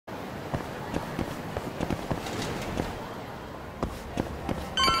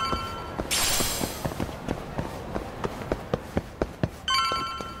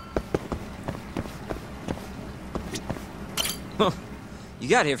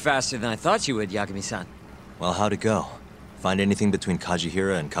got here faster than I thought you would, Yagami-san. Well, how'd it go? Find anything between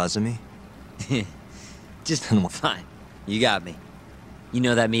Kajihira and Kazumi? Just fine. You got me. You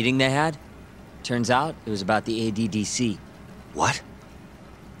know that meeting they had? Turns out it was about the ADDC. What?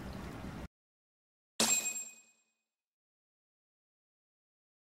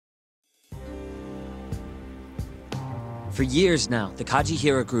 For years now, the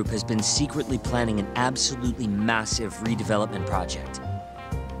Kajihira group has been secretly planning an absolutely massive redevelopment project.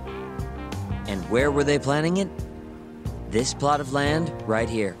 And where were they planning it? This plot of land right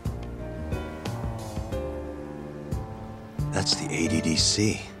here. That's the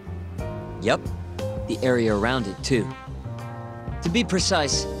ADDC. Yep, the area around it too. To be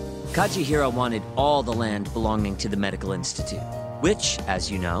precise, Kajihira wanted all the land belonging to the Medical Institute, which,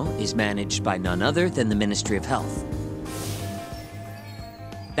 as you know, is managed by none other than the Ministry of Health.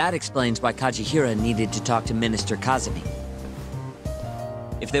 That explains why Kajihira needed to talk to Minister Kazumi.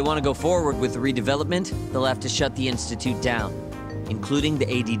 If they want to go forward with the redevelopment, they'll have to shut the Institute down, including the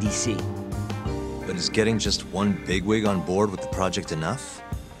ADDC. But is getting just one bigwig on board with the project enough?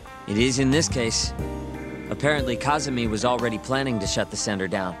 It is in this case. Apparently, Kazumi was already planning to shut the center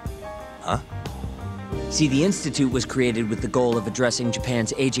down. Huh? See, the Institute was created with the goal of addressing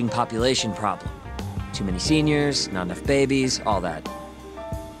Japan's aging population problem. Too many seniors, not enough babies, all that.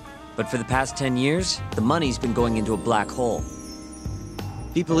 But for the past 10 years, the money's been going into a black hole.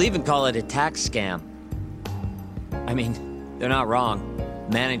 People even call it a tax scam. I mean, they're not wrong.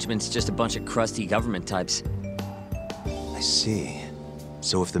 Management's just a bunch of crusty government types. I see.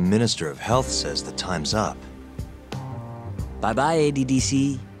 So if the Minister of Health says the time's up... Bye-bye,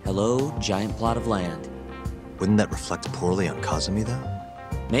 ADDC. Hello, giant plot of land. Wouldn't that reflect poorly on Kazumi,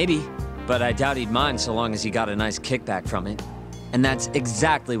 though? Maybe, but I doubt he'd mind so long as he got a nice kickback from it. And that's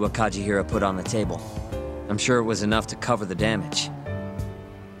exactly what Kajihira put on the table. I'm sure it was enough to cover the damage.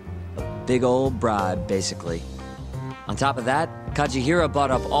 A big old bribe, basically. On top of that, Kajihira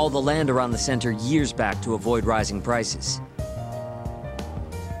bought up all the land around the center years back to avoid rising prices.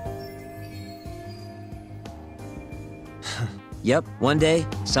 Yep, one day,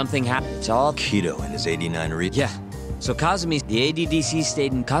 something happened. It's all Kido and his 89 re- Yeah. So Kazumi, the ADDC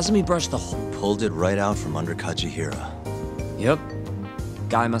stayed and Kazumi brushed the whole... Pulled it right out from under Kajihira. Yep.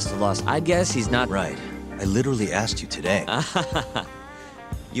 Guy must have lost. I guess he's not... Right. I literally asked you today.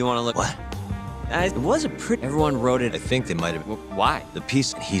 You want to look... What? It was a pretty... Everyone wrote it... I think they might have... Why? The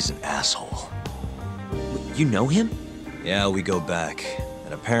piece... He's an asshole. You know him? Yeah, we go back.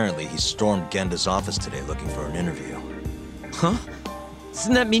 And apparently he stormed Genda's office today looking for an interview. Huh?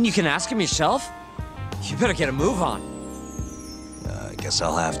 Doesn't that mean you can ask him yourself? You better get a move on. I guess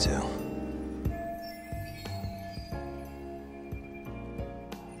I'll have to.